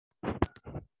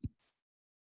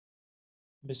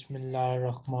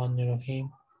Bismillahirrahmanirrahim.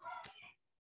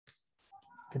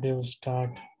 Today we'll start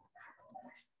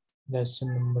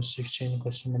lesson number 16,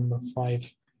 question number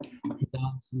 5.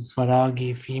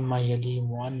 Faragi fima yali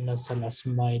muannas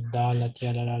al-asma'i dalati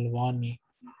al-alwani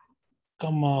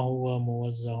kama huwa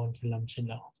muwazzahun fil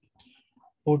amsila.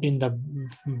 Put in the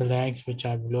blanks which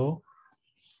are below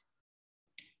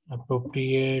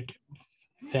appropriate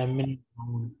feminine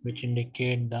noun which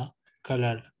indicate the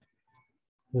color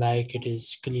like it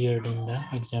is cleared in the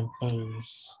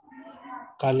examples.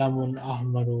 Kalamun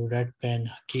ahmaru, red pen.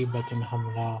 Hakibatun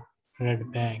hamra, red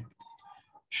bag.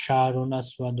 Sharun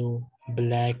aswadu,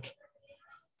 black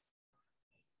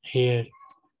hair.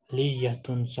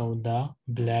 Liyatun sauda,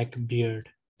 black beard.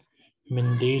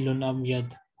 Mindilun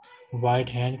abyad, white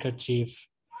handkerchief.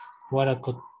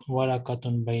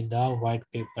 Warakatun baida, white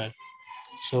paper.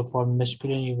 So for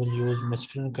masculine you will use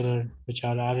masculine color which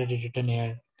are already written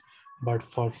here, but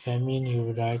for feminine you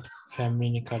will write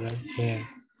feminine color here.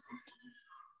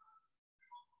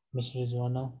 Miss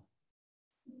Rizwana.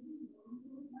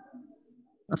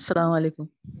 Assalamu alaikum.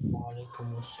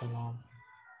 Walaikum assalam.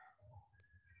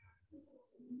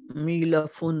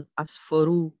 Milafun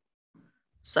asfaru,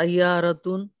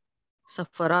 sayyaratun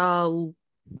safarau,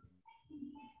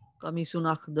 kamisun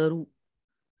akhdaru,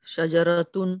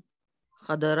 shajaratun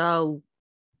khadarau,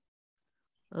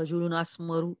 rajulun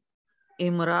asmaru,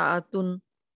 imra'atun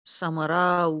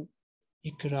samarau.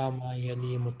 Ikrama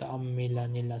yali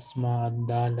muta'ammilan il asma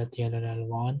ad-dalati ala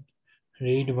al-alwan.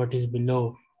 Read what is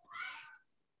below.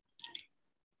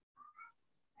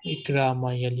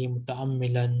 Ikrama yali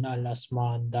muta'ammilan al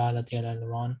asma ad-dalati ala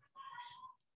al-alwan.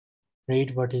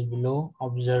 Read what is below,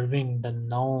 observing the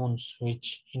nouns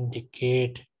which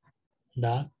indicate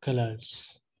the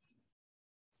colors.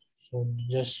 So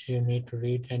just you need to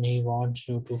read, and he wants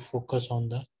you to focus on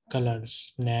the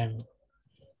colors name.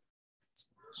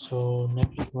 So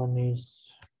next one is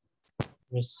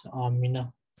Miss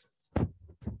Amina.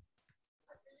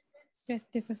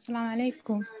 Assalamu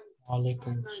alaikum.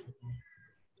 Alaikum assalam.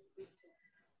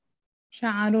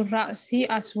 شعر الرأس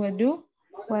أسود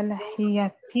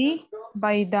ولحيتي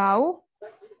بيضاء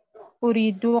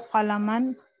أريد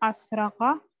قلما أزرق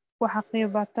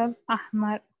وحقيبة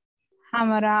الأحمر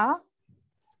حمراء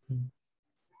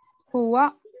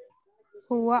هو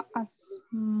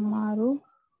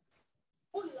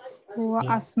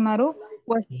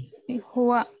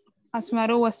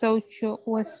أسمر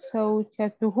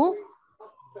وزوجته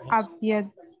أبيض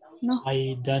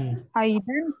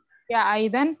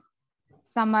أيضا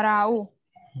سمراء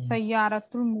سيارة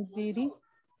المدير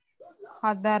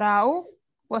خضراء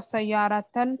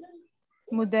وسيارة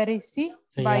المدرس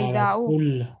بيضاء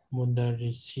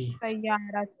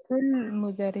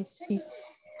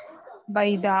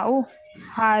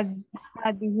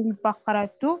هذه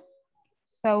البقرة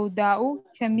سوداء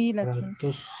جميلة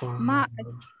ما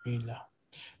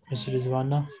Miss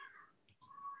Rizwana.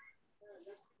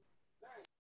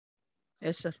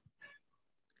 Yes, sir.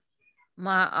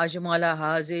 Ma ajmala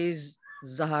haziz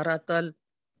zaharatal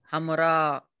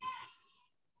hamra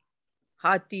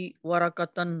hati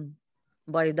warakatan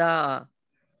baida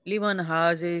liman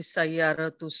haziz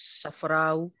sayyaratu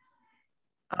safrau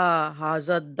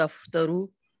hazad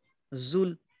daftaru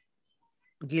zul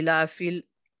gilafil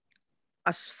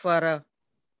asfara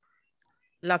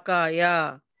laka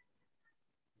ya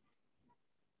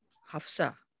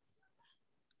Hafsa.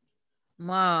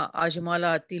 Ma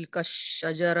ajmala tilka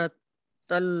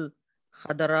shajaratal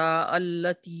khadra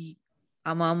allati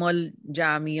amamal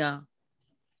jamia.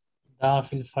 Da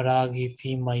fil faragi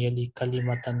fima yali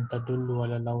kalimatan tadullu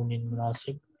ala launin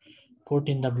munasib. Put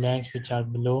in the blanks which are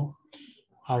below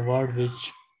a word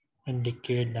which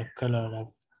indicate the color of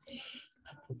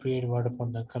appropriate word for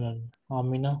the color.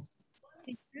 Amina.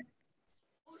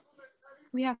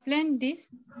 We have learned this.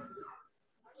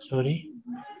 Sorry.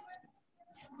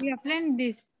 We have learned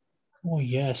this. Oh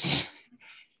yes.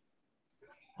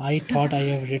 I thought I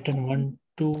have written 1,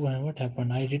 2, and what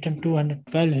happened? I written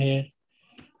 212 here,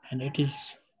 and it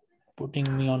is putting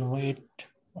me on wait.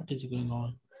 What is going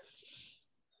on?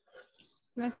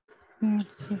 Let me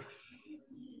see.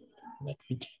 Let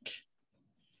me check.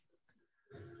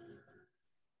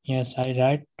 Yes, I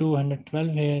write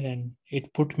 212 here, and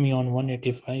it put me on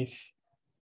 185.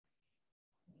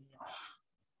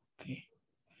 Okay.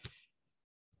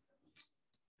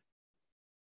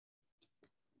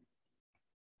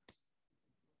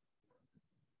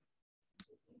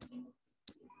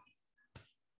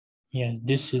 Yes,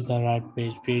 this is the right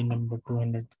page, page number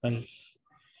 212.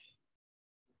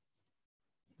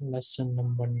 Lesson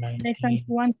number 19. Lesson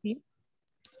 20.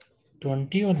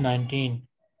 20 or 19?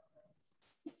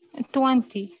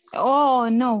 20. Oh,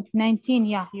 no, 19.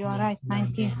 Yeah, you are Yeah, right.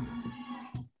 19. 19.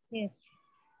 Yes.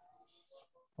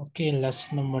 Okay,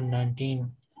 lesson number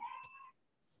 19.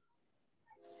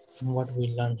 What we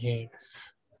learned here.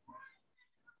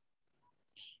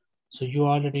 So you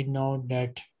already know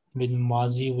that with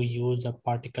Mazi we use the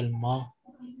particle ma,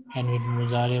 and with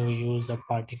Muzare we use the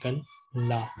particle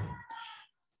la.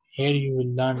 Here you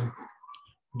will learn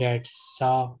that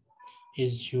sa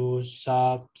is used,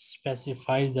 sa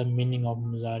specifies the meaning of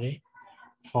Muzare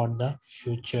for the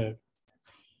future,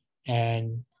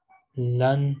 and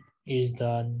lan is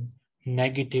the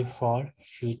negative for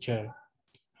future.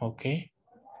 Okay,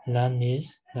 lan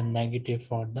is the negative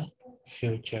for the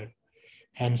future.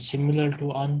 And similar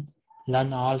to an,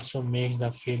 lan also makes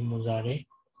the fi'l muzare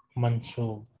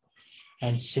mansoob.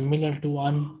 And similar to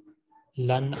an,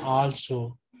 lan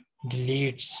also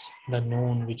deletes the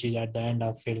noon which is at the end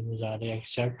of fi'l muzare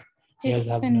except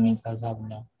yazhabna Even me. and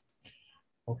tazhabna.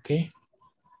 Okay.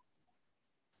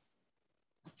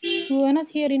 We were not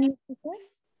hearing you before.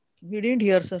 We didn't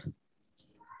hear, sir.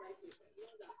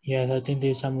 Yes, I think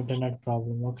there is some internet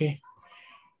problem. Okay.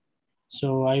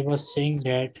 So I was saying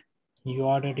that you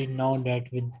already know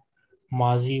that with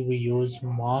Mazi we use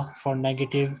ma for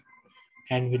negative,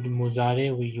 and with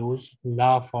Muzare we use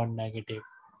la for negative.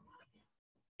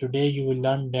 Today you will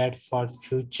learn that for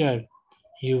future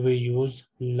you will use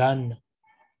lan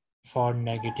for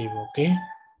negative. Okay.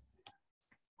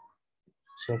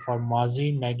 So for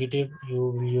Mazi negative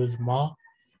you will use ma,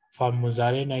 for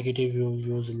Muzare negative you will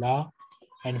use la,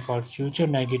 and for future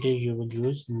negative you will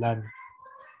use lan.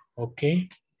 Okay.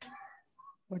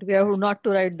 But we have not to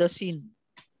write the scene.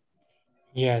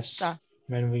 Yes. Sa.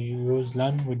 When we use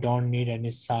lan, we don't need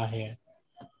any sa here.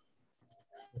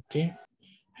 Okay.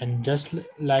 And just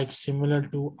like similar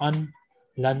to an,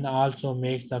 lan also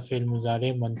makes the fi'l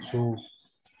muzare mansoob.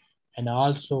 And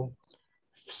also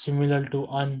similar to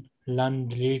an, lan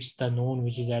deletes the noon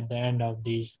which is at the end of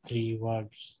these three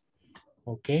verbs.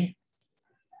 Okay.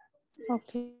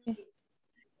 Okay.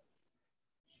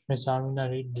 Miss Amina,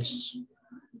 read this.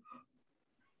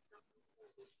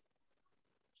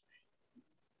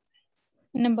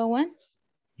 Number 1.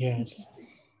 Yes.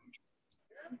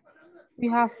 We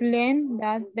have learned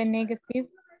that the negative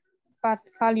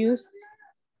particle used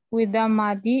with the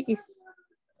Madi is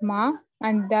ma,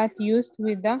 and that used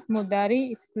with the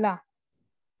Mudari is la.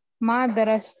 Ma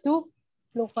darastu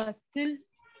luqatil.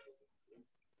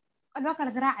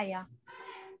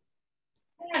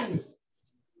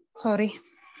 Sorry.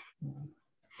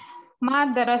 Ma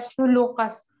darastu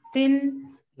luqatil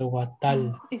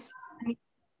Lugatal.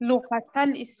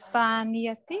 luqatal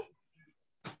Ispaniyati.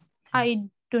 I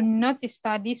do not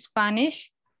study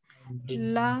Spanish.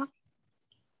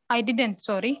 I didn't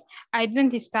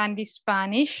study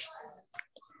Spanish.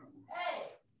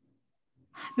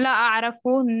 لا أعرف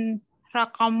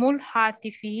رقم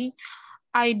الهاتف.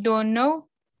 I don't know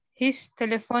his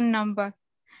telephone number.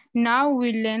 Now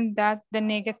we learn that the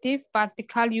negative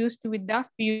particle used with the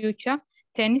future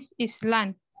tense is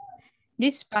lan.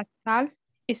 This particle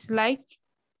is like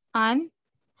an,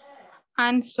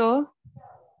 and so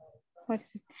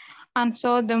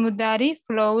the mudari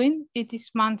flowing, it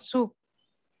is mansub.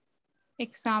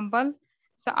 Example,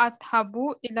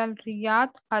 سأذهب إلى الرياض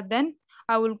غدا.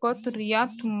 I will go to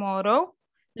Riyadh tomorrow.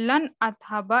 لن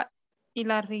أذهب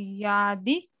إلى الرياض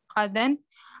غدا.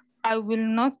 I will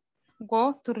not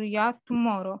go to Riyadh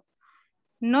tomorrow.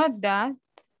 Note that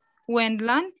when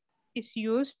lan is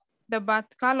used, the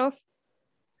particle of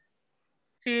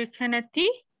futurity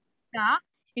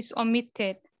is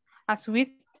omitted, as with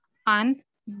and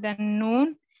the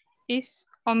noon is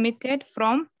omitted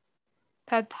from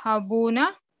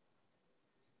tadhabuna.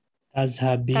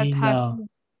 Tazhabina.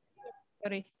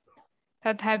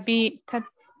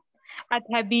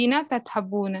 Adhabina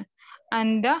tadhabuna,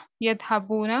 and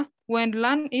yadhabuna. When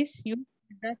lan is used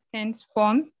with the tense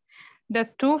forms, the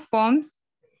two forms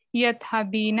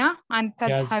yadhabina and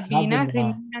tadhabina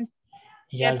remain.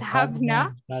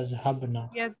 Yazhabna. Yazhabna.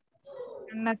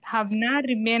 Yadhabna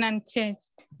remain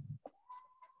unchanged.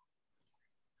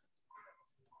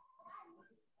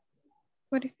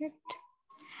 What is it?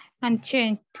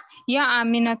 Unchanged. Ya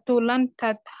Aminatu lan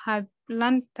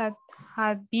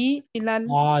tadhabi ilal.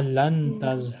 Lan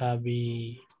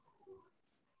tazhabi.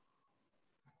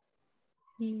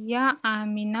 Ya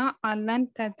Amina alan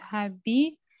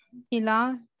tadhabi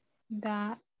ila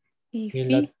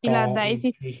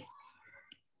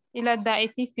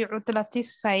daifi fi utlati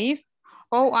saif.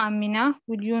 Oh Amina,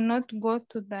 would you not go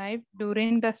to dive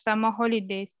during the summer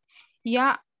holidays?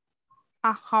 Ya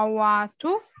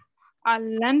akhawatu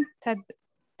alan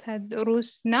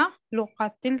تدرسن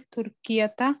لغة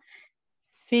التركية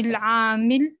في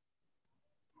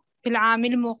العام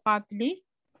المقابل.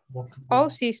 Oh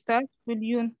sisters, will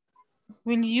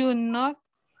you not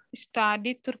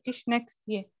study Turkish next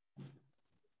year?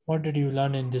 What did you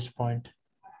learn in this point?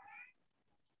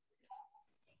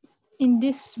 In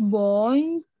this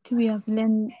point, we have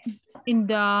learned in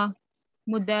the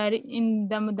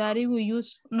mudari we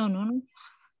use no.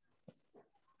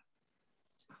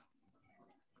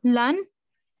 Learn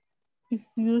if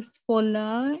used for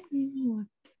learn.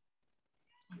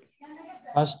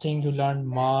 First thing you learned,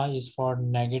 ma is for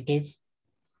negative.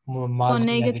 For Mazi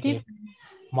negative.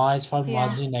 Ma is for Yeah.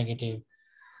 mazi negative.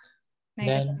 Negative.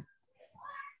 Then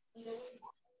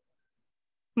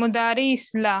Mudari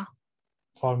is la.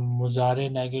 for muzare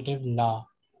negative, la.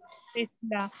 Is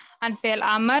la. And fail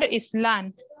amar is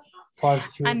lan. For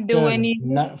And future, when you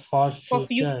for for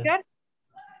future. future,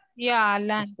 yeah,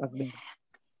 lan.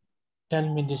 Tell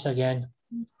me this again.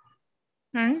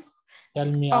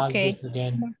 Tell me all Okay. this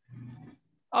again.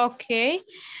 Okay.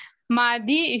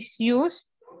 Madi is used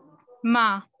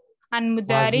ma. And Mazi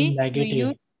mudari we negative.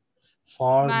 use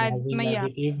For yeah. mazi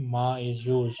negative, ma is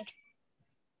used.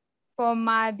 For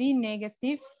Madi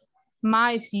negative, ma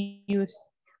is used.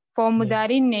 For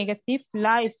Mudari negative,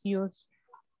 la is used.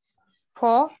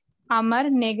 For Amar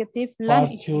negative, lan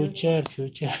For is future, used.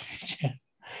 future.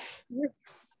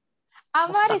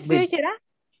 Amar is future, huh?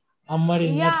 Amar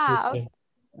is not Yeah. future.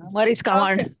 Amar is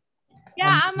command. Okay.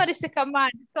 Yeah, Amar is a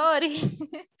command. Sorry.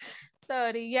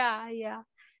 Sorry. Yeah.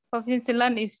 For future,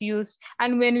 lan is used.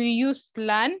 And when we use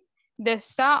lan, the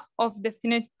sa of the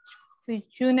finitude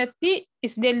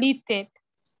is deleted.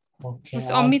 Okay. It's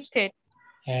omitted.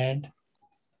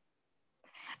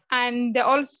 And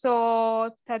also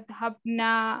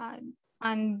tadhabna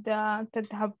and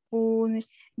tadhabun.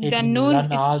 The noon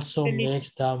Lan is also deleted.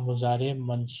 makes the muzare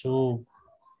mansoob.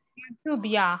 Mansub,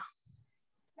 yeah.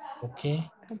 Okay.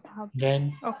 Tadhab.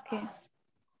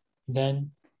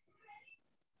 Then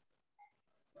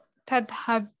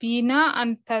tadhabina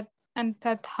and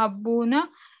tadhabuna.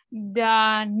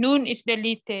 The noon is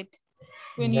deleted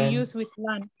when you use with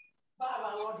lan.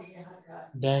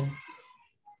 Then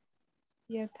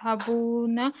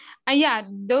Yadhabuna. Yeah,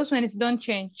 those ones don't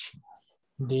change.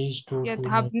 these two do not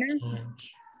Yadhabna.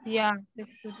 change. Yeah.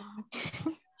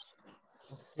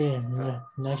 Okay.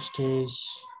 Next is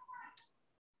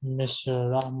Miss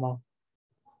Rahma.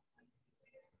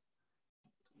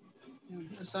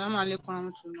 Assalamu alaikum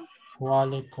warahmatullah. Wa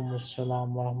alaikum assalam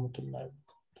wa rahmatullahi.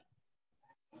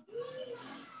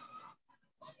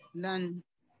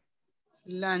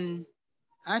 Lan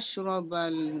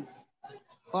ashrabal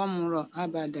khamra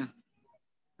abada.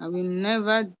 I will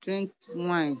never drink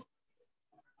wine.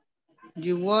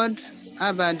 The word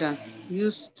abada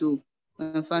used to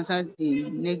emphasize a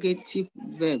negative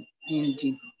verb in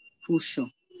the future.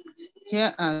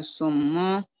 Here are some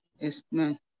more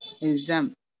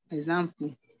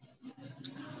example.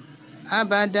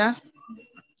 Abada,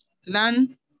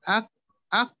 lan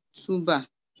aktuba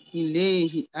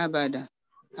ilayhi abada.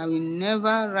 I will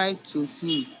never write to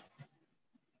him.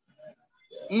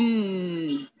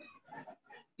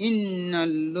 Inna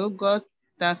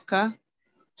lughataka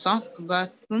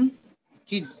sahbatun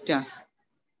jidda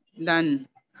lan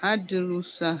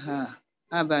adrusaha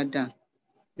abada.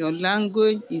 Your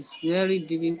language is very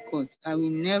difficult. I will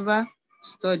never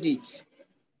study it.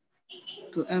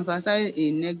 To emphasize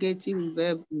a negative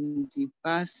verb in the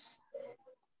past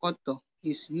quarter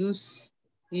is used,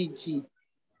 e.g.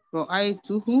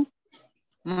 Ra'aytuhu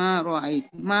ma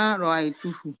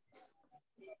ra'aytuhu.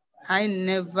 I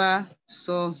never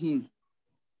saw him.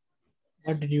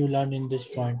 What did you learn in this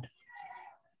point?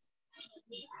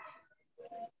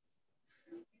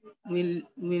 Will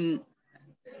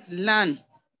learn.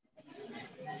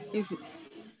 If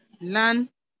learn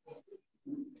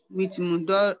with fil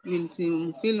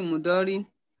mudori,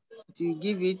 it will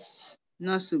give it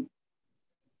nasib.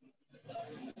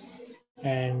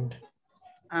 And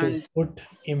to put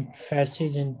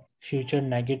emphasis in future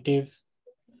negative,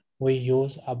 we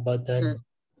use abadan. Yes,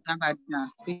 abadan.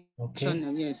 Okay.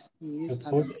 Yes, we use To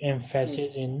put abadan. emphasis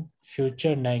Yes. in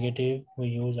future negative, we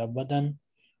use abadan.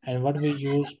 And what we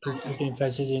use to put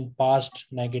emphasis in past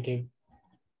negative?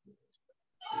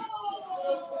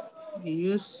 We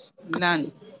use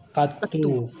learn.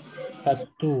 Kattu.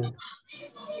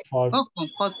 For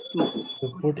Qattu. to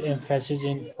put emphasis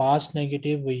in past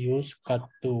negative, we use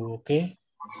kattu. Okay.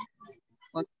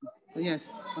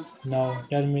 Yes. Now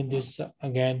tell me this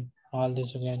again. All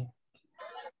this again.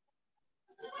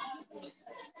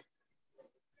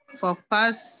 For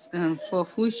past and for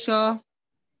future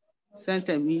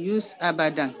sentence, we use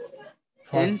abadan.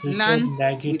 For Then future lan,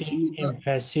 negative which you got,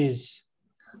 emphasis.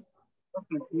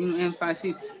 okay, new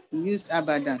emphasis, use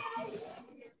abadan.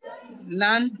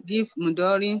 Lan give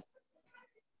mudori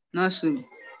nasub.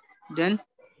 Then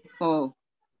for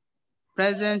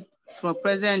present,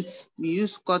 we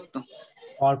use cotton.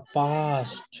 For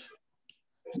past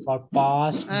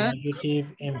Eh? negative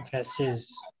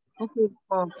emphasis. Okay,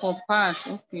 for past,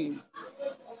 okay.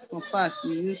 For past,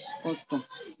 we use cotton.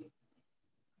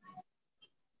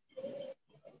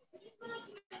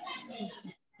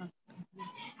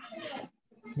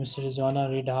 Mr. Rizwana,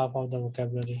 read half of the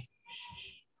vocabulary.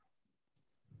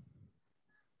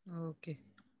 Okay.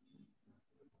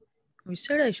 We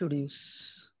said I should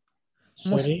use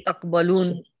Sorry?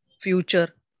 mustaqbalun, future.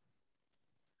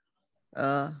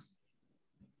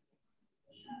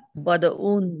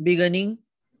 Badaun, beginning.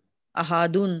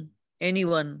 Ahadun,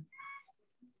 anyone.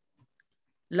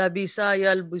 Labisa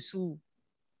yalbisu,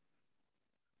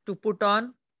 to put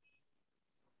on,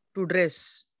 to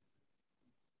dress.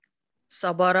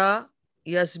 Sabara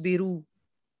yasbiru,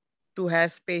 to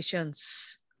have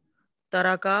patience.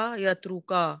 Taraka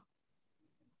yatruka,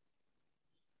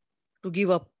 to give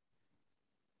up.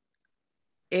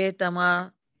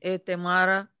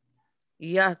 Etemara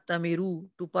yahtamiru,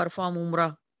 to perform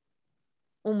umrah.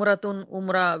 Umratun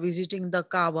umrah, visiting the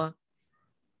Kaaba.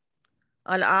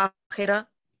 Al-akhirah,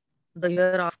 the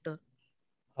hereafter.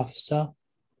 Hafsa?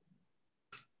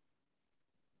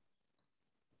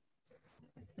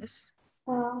 Yes.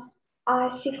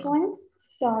 Asifun,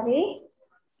 sorry.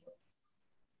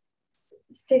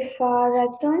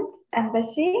 Sifaratun,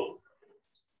 embassy.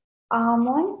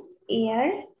 Amun,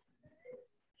 ear.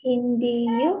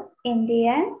 Hindiyu,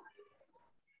 Indian.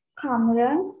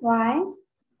 Kamran, wine.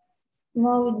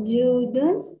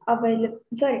 Mawjudun, available.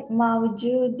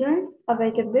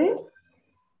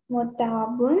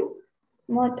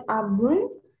 Mutabun,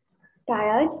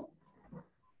 tired.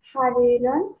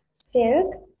 Harirun,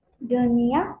 silk.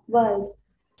 Dunya, world.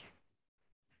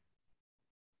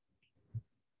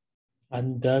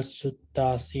 الدرس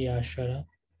التاسع عشر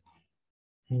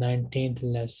 19th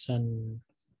lesson.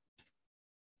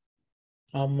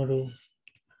 أمر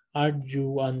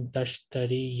أرجو أن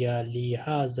تشتري لي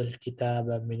هذا الكتاب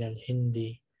من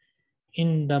الهند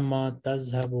عندما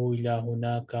تذهب إلى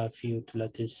هناك في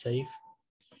عطلة الصيف.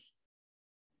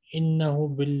 إنه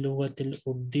باللغة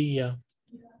الأردية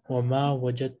وما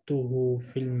وجدته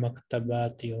في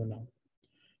المكتبات هنا.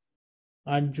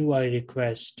 أرجو I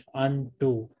request أن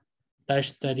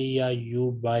تشتري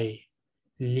you buy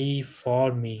لي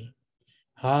for me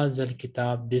هذا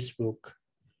الكتاب this book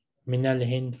من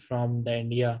الهند from the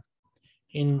India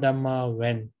عندما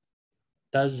when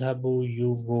تذهب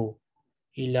you go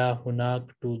إلى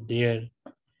هناك to there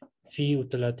في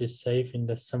عطلة الصيف in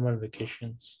the summer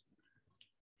vacations.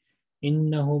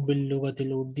 إنه باللغة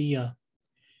الأردية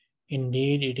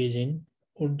indeed it is in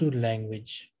Urdu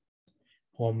language.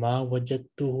 وما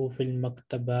وجدته في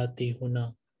المكتبات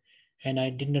هنا and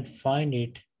I did not find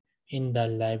it in the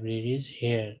libraries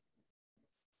here.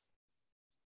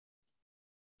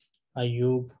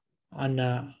 Ayub,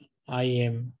 Anna, I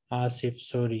am, Asif,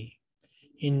 sorry.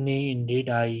 Inni, indeed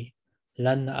I,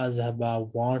 Lan Azhaba,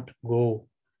 won't go.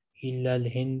 Illal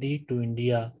Hindi to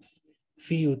India.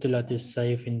 Fi Utlat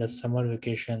Saif in the summer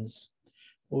vacations.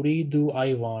 Uridu,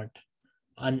 I want.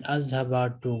 An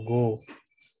Azhaba to go.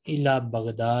 Ila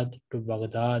Baghdad to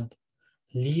Baghdad.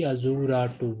 Li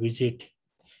Azura to visit.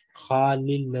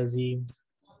 Khali Lazim,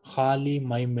 Khali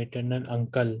my maternal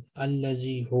uncle.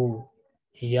 Allazi who.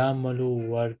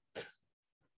 Yamalu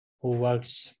who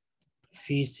works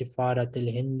fi Sifarat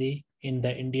al-Hindi in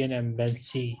the Indian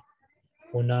embassy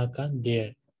Hunaka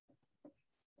there.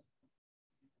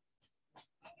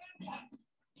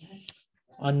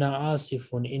 Ana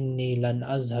asifun inni lan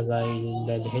azhaba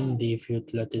illa al-Hindi fi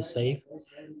utlati sayf.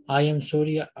 I am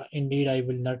sorry, indeed I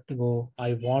will not go.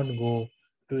 I won't go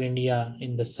to India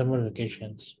in the summer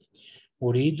vacations.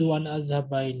 أريد أن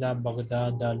أذهب إلى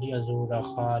بغداد لأزور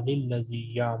خالي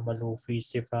الذي يعمل في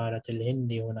سفارة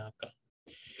الهند هناك.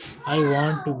 I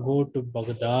want to go to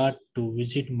Baghdad to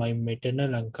visit my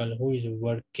maternal uncle who is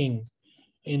working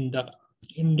in the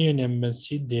Indian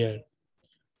embassy there.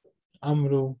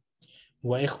 Amru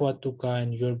wa ikhwatuka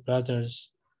and your brothers.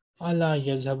 Allah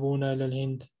yazhabuna ilal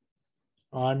Hind.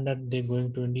 Are not they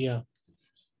going to India?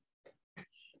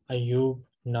 Ayub,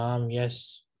 Naam,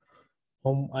 yes.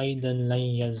 Hum aidan lan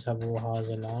yazhabu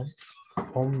hazalam.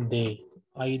 Hum they.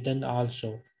 Aidan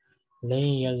also. Lan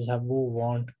yazhabu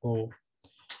won't go.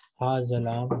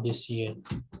 Hazalam this year.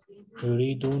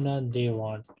 Yuriduna they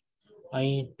want.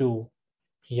 I too.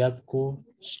 Yabku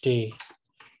stay.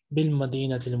 Bil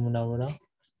Madinatil Munawwara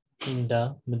in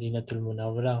the Madinatul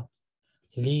Munawwara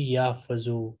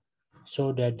لِيَحْفَظُوا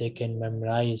so that they can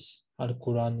memorize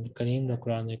Al-Quran Al-Kareem, the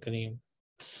Quran Al-Kareem.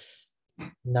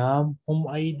 Naam hum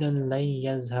aidan lan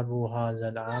yazhabu hadha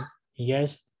al-aam.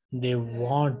 Yes, they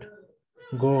won't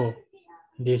go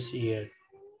this year.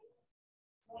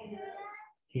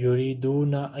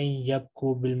 يريدون أن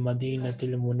يبقوا بالمدينة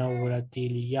المنورة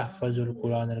ليحفظوا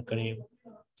القرآن الكريم.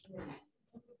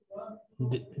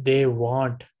 They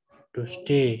want to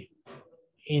stay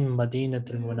in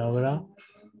Madinatul Munawwara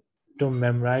to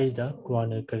memorize the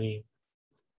Quran al-Kareem.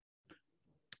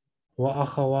 Wa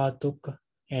akhawatuk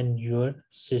and your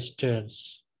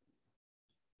sisters.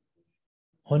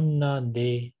 Hunna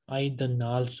they aidan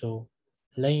also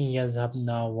lan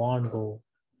yazhabna won't go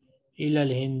ila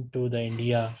al-Hind to the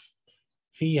India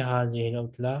fi hadhihi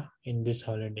al-utla in this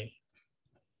holiday.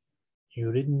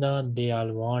 Yuridna they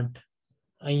all want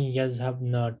an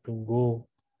yazhabna to go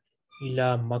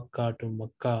ila Makkah to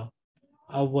Makkah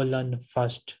awalan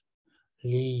first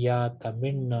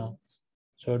liyataminna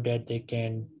so that they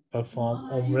can perform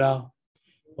Umrah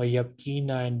wa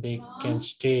yabkina and they can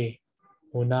stay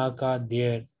hunaka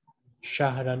there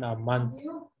shahran a month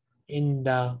in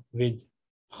the with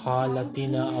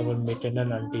khalatina our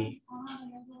maternal auntie.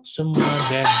 Summa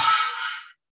then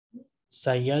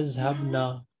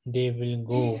sayazhabna they will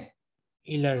go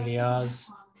ila Riyaz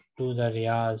to the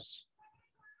Riyaz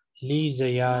li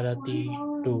ziyarati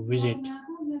to visit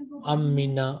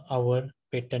Ammina our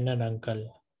paternal uncle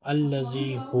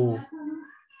Allazi who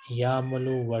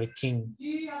Yamalu working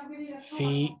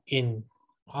fi in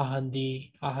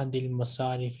ahadil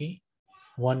masarifi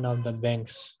one of the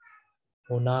banks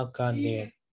hunaka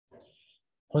there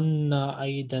hunna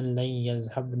aidan lan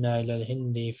yazhabna ila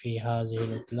al-hindi fi hadhihi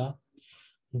al-utla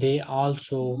they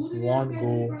also won't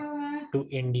go to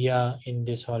India in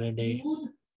this holiday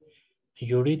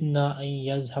yuridna an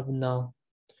yazhabna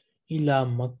ila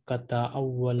makkata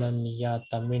awwalan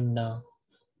liyataminna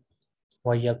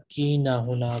wa yabkina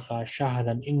hunaka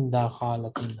shahran inda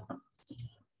khalatina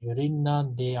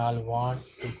Yuridna they all want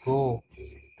to go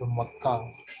to Makkah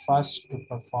first to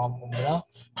perform Umrah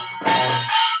and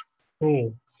so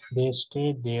they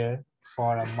stay there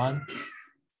for a month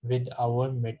with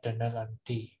our maternal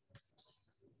auntie.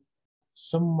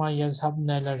 ثم يذهبن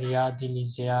إلى الرياض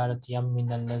لزيارة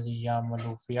يمنا الذي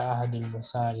يعمل في أحد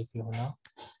المصارف هنا.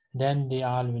 Then they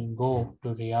all will go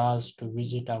to Riyadh to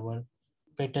visit our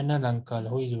paternal uncle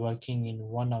who is working in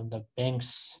one of the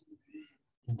banks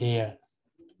there.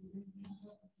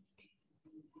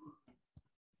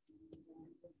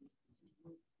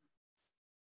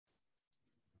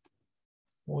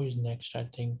 Who is next? I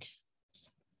think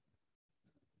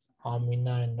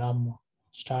Amina and Ram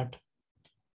start.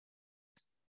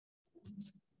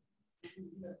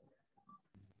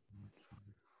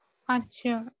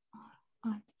 Arju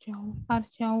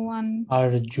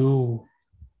Arju.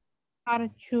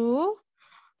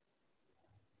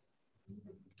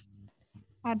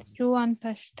 أرجو أن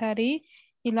تشتري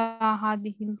إلى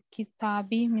هذه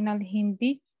الكتاب من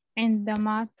الهند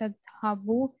عندما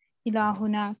تذهب إلى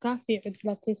هناك في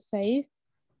عطلة الصيف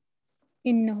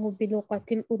إنه بلغة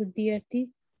الأردية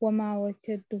وما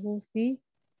وجدته في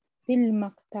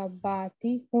المكتبات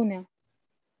هنا.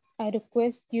 I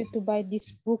request you to buy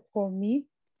this book for me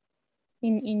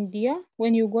in India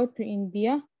when you go to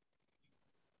India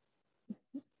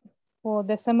for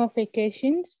the summer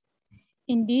vacations.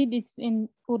 Indeed, it's in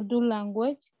Urdu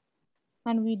language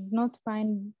and we did not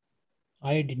find.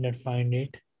 I did not find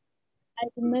it. I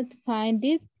did not find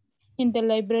it in the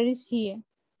libraries here.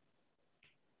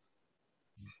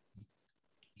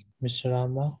 Mr.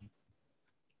 Rama.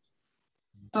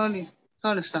 Sorry,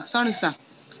 sir.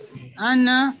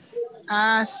 Anna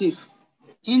Asif.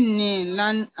 Inni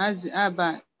lan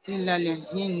az'aba ila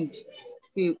al-Hind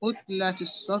fi utlati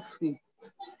as-safi.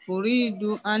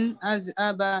 Uridu an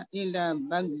az'aba ila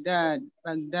Baghdad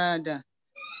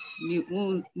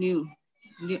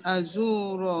li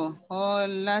azura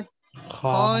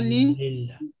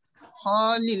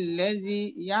khali alladhi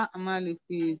ya'mal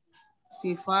fi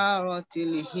sifarati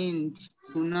al-Hind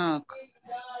hunak.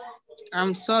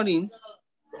 I'm sorry.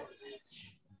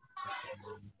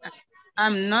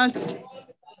 I'm not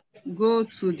go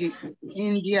to the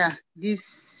India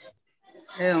this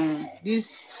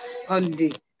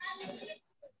holiday.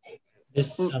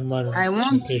 This summer I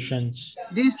want vacations.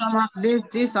 this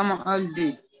summer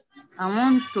holiday. I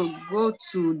want to go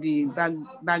to the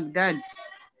Baghdad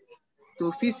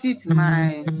to visit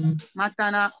my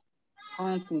maternal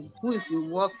uncle who is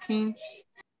working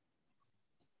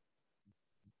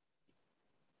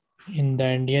In the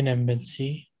Indian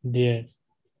embassy there.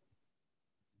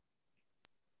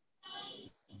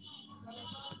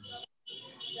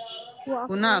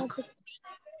 هناك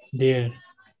There.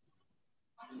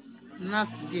 هناك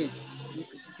دي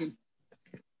دي.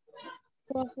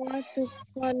 وأخواتك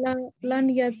لن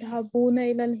يذهبون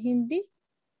إلى الهند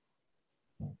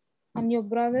and your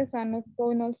brothers are not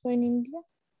going also in India.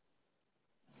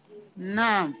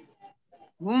 نعم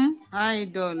هم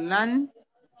أيضا لن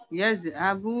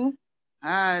يذهبوا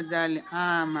هذا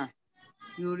العام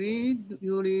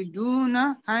يريدون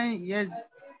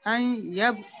أن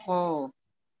يبقوا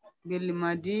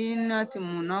بالمدينة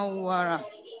المنورة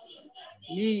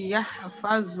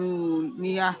ليحفظوا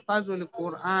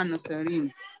القرآن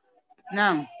الكريم.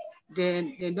 Now,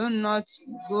 they do not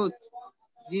go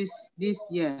this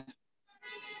year.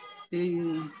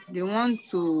 They want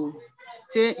to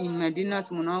stay in Medina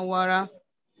Munawwara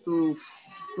to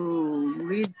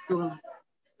read to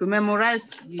memorize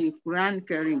the Quran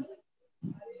Karim.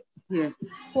 Yeah.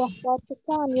 وأخواتك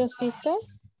and your sisters?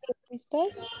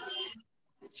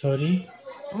 Sorry?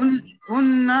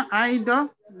 هن أيضا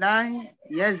لا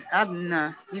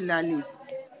يذهبن إلى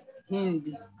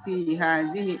الهند في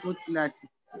هذه العطلة.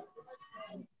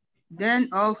 Then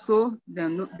also they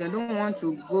don't want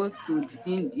to go to the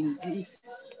Hind in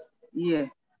this year.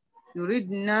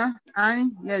 يريدن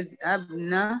أن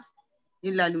يذهبن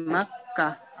إلى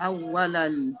مكة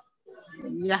أولا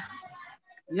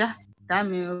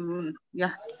يحتمرن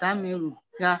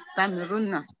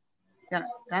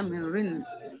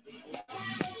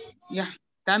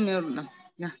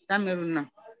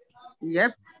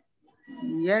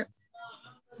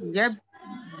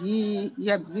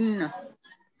يبين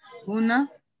هنا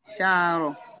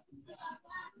شعر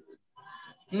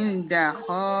عند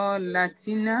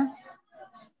خالتنا.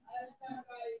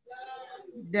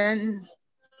 Then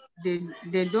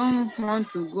they don't want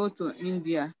to go to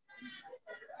India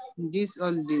this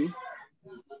holiday.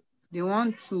 They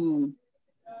want to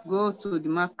go to the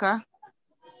Mecca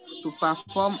to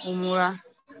perform Umrah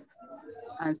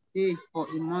and stay for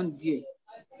a month there.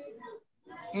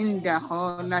 In the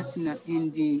whole Latin,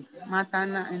 in the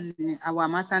maternal, in our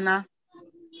maternal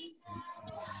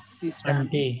sister,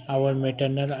 Auntie, our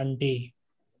maternal auntie.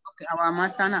 okay, our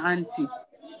maternal auntie.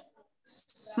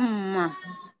 Summa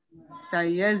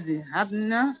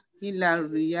sayazhabna ila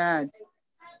Riyadh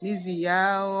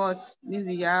لزيارة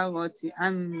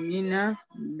أمنا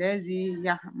الذي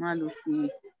يعمل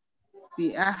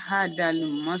في أحد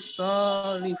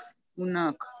المصارف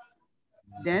هناك.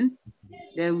 Then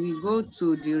we go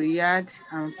to the Riyadh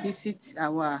and visit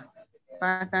our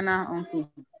paternal uncle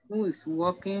who is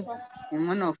working in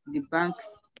one of the bank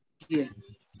here.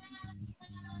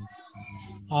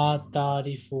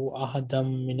 أتعرف أحدا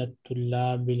من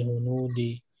الطلاب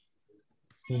الهنود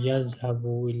يذهب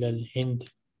إلى الهند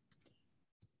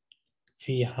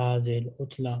في هذه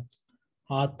العطلة؟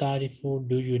 أتعرف,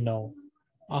 do you know?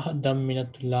 أحدا من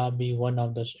الطلاب,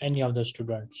 any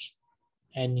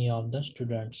of the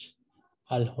students.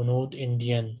 الهنود,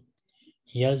 Indian.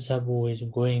 يذهب is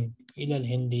going. إلى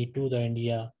الهند, to the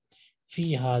India.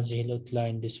 في هذه العطلة,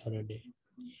 in this holiday.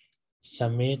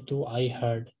 سمعت, I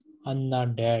heard. Anna,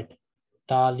 that.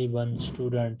 Taliban,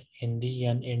 student.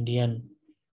 Hindian, Indian.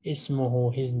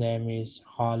 Ismuhu, his name is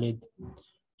Khalid.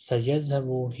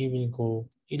 Sayazhabu, he will go.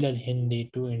 Ilal Hindi,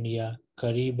 to India.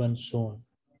 Kariban, soon.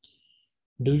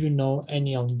 Do you know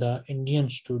any of the Indian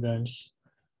students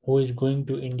who is going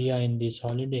to India in this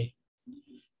holiday?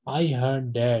 I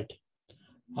heard that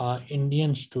an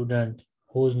Indian student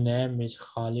whose name is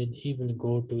Khalid, he will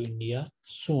go to India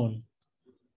soon.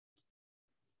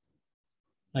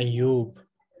 Ayub,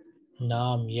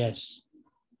 Naam, yes.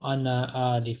 Ana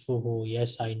arifuhu,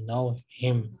 yes, I know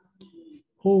him.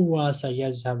 Huwa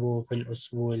sayazhabu fil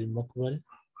usbu al-muqbal.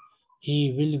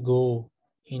 He will go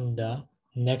in the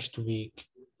next week.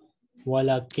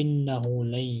 Walakinnahu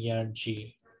lan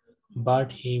yarji,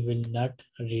 but he will not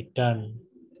return.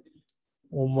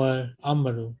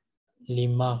 Amru,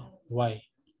 lima, why?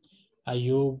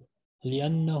 Ayub,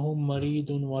 li'annahu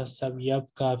maridun wa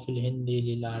sabyabka fil hindi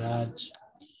lil araj.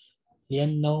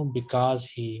 Li'annahu, because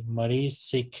he marid,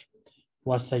 sick,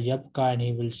 wa sayabka, and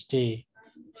he will stay.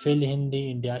 Fil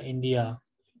hindi, India,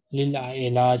 lil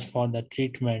ilaj, for the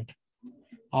treatment.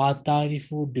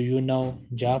 Atarifu, do you know?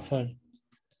 Jafar,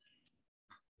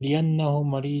 لأنه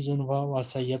مريض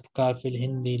وسيبقى في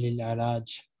الهند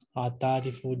للعلاج.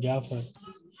 أتعرف جعفر,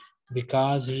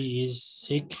 because he is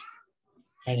sick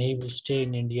and he will stay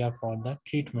in India for the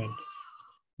treatment.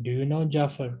 Do you know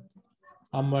Jafar?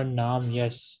 Amar, Naam,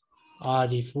 yes.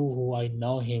 Arifuhu, I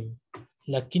know him.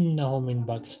 Lakinnahu min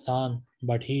Pakistan,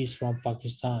 but he is from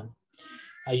Pakistan.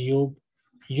 Ayub,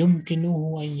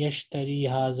 yumkinuhu an yashtari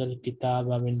hazal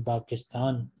kitaba min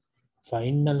Pakistan.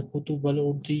 فإن الكتب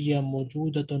الأردية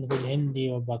موجودة في الهند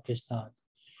وباكستان.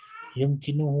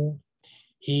 يمكنه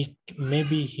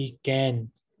maybe he can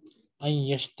أن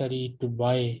يشتري to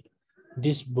buy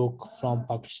this book from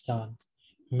Pakistan.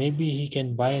 Maybe he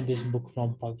can buy this book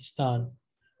from Pakistan.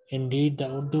 Indeed, the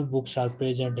Urdu books are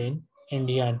present in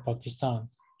India and Pakistan.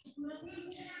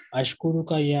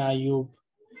 Ashkuruka ya Ayub.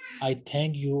 I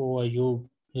thank you, O Ayub.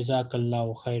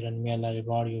 Jazakallahu khairan. May Allah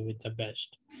reward you with the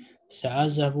best.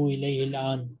 Sa'azhabu ilayhi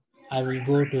al-an. I will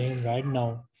go to him right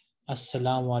now.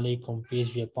 Assalamu alaikum. Peace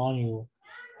be upon you.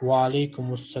 Wa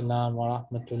alaikum assalam wa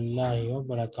rahmatullahi wa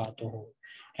barakatuhu.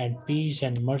 And peace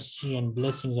and mercy and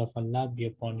blessings of Allah be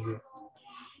upon you.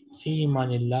 Fi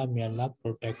imanillah, may Allah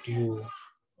protect you.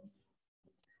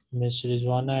 Miss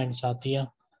Rizwana and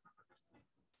Satya.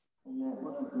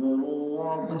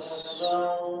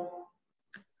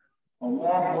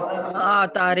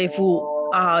 أتعرف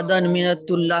أحدا من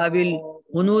الطلاب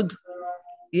الهنود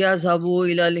يذهب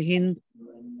إلى الهند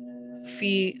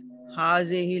في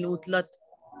هذه العطلة?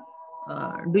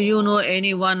 Do you know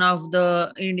any one of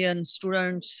the Indian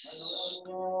students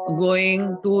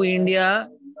going to India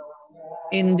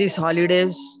in these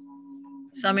holidays?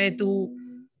 سمعت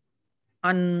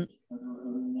أن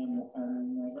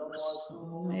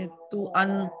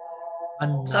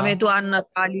سمعت أن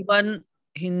طالبا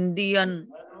هنديا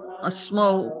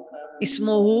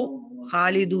اسمه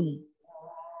خالد.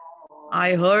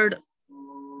 I heard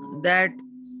that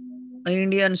an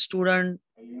Indian student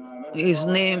whose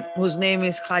name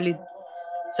is Khalid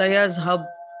سيذهب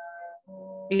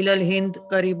إلى الهند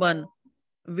قريبا,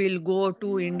 will go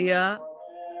to India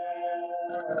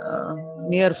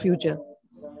near future,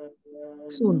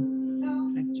 soon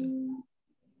actually.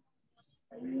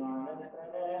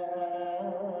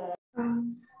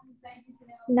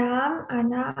 Naam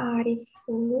ana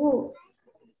arifuhu.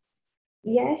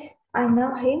 Yes, I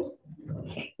know him.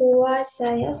 Huwa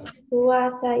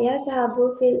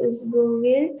sayazhabu fil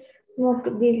usbu'il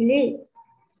muqbili.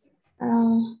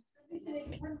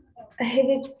 He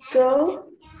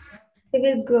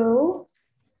will go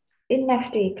in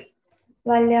next week.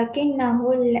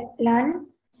 Walakinnahu lan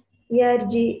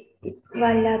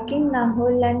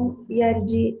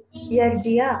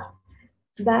yarji'a.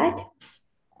 But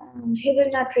he will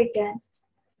not return.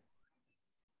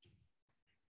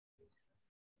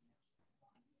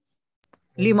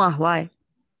 Lima, why?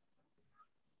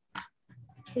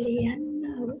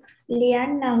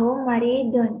 Liannahu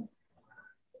maridun.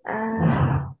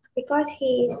 Because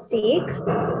he is sick.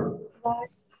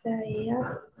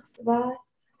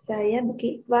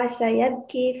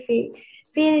 Wasayabki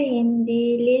fil hindi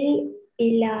lil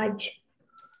ilaj.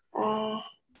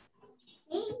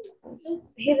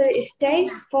 He will stay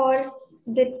for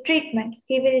the treatment.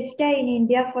 He will stay in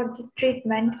India for the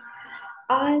treatment.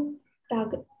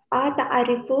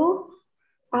 Ata'arifu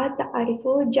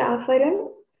Ja'farun.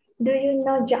 Do you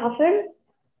know Ja'far?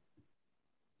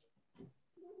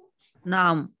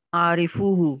 Naam,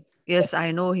 arifuhu. Yes,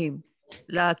 I know him.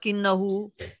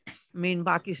 Lakinnahu mean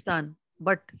Pakistan,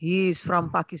 but he is from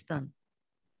Pakistan.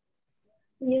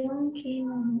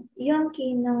 Yumkinu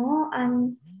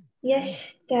an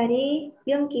yashtari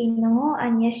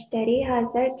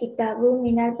hazar kitabu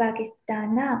minal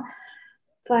Pakistana.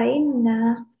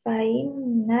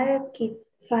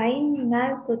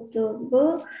 Fa'innal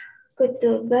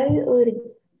kutubal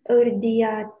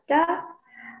urdiyata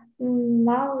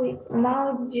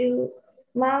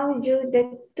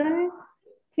mawjudatun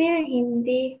fil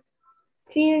hindi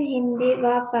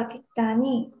wa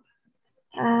Pakistani.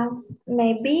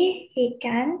 Maybe he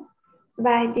can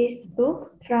buy this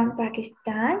book from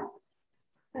Pakistan.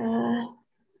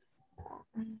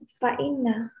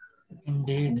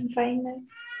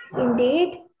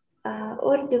 Indeed,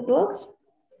 Urdu books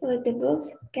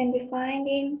can be found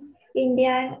in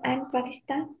India and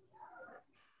Pakistan.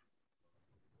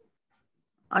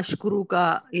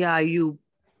 Ashkuruka ya Ayub.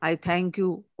 I thank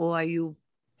you, O Ayub.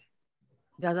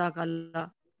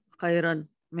 Jazakallah khairan.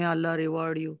 May Allah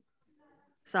reward you.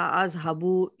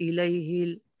 Sa'azhabu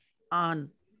ilayhil an.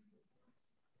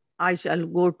 I shall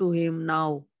go to him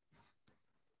now.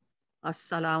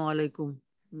 Assalamu alaikum.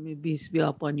 May peace be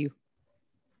upon you.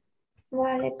 Wa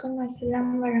alaikum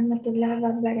assalam wa rahmatullahi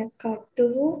wa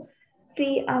barakatuhu.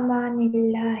 Fi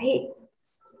amanillahi.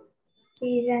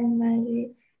 Peace and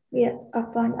mercy be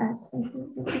upon us.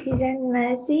 Peace and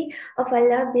mercy of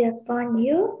Allah be upon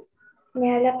you.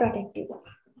 May Allah protect you.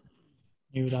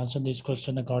 You will answer this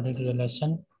question according to the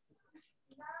lesson.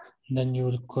 Then you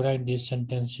will correct these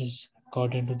sentences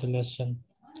according to the lesson.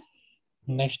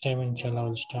 Next time, inshallah,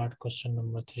 we'll start question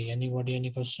number 3. Anybody,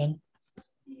 any question?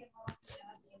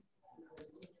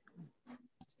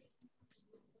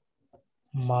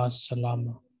 Ma'as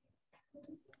salama.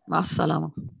 Ma'as salama.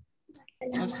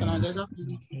 Assalamu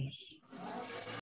alaikum.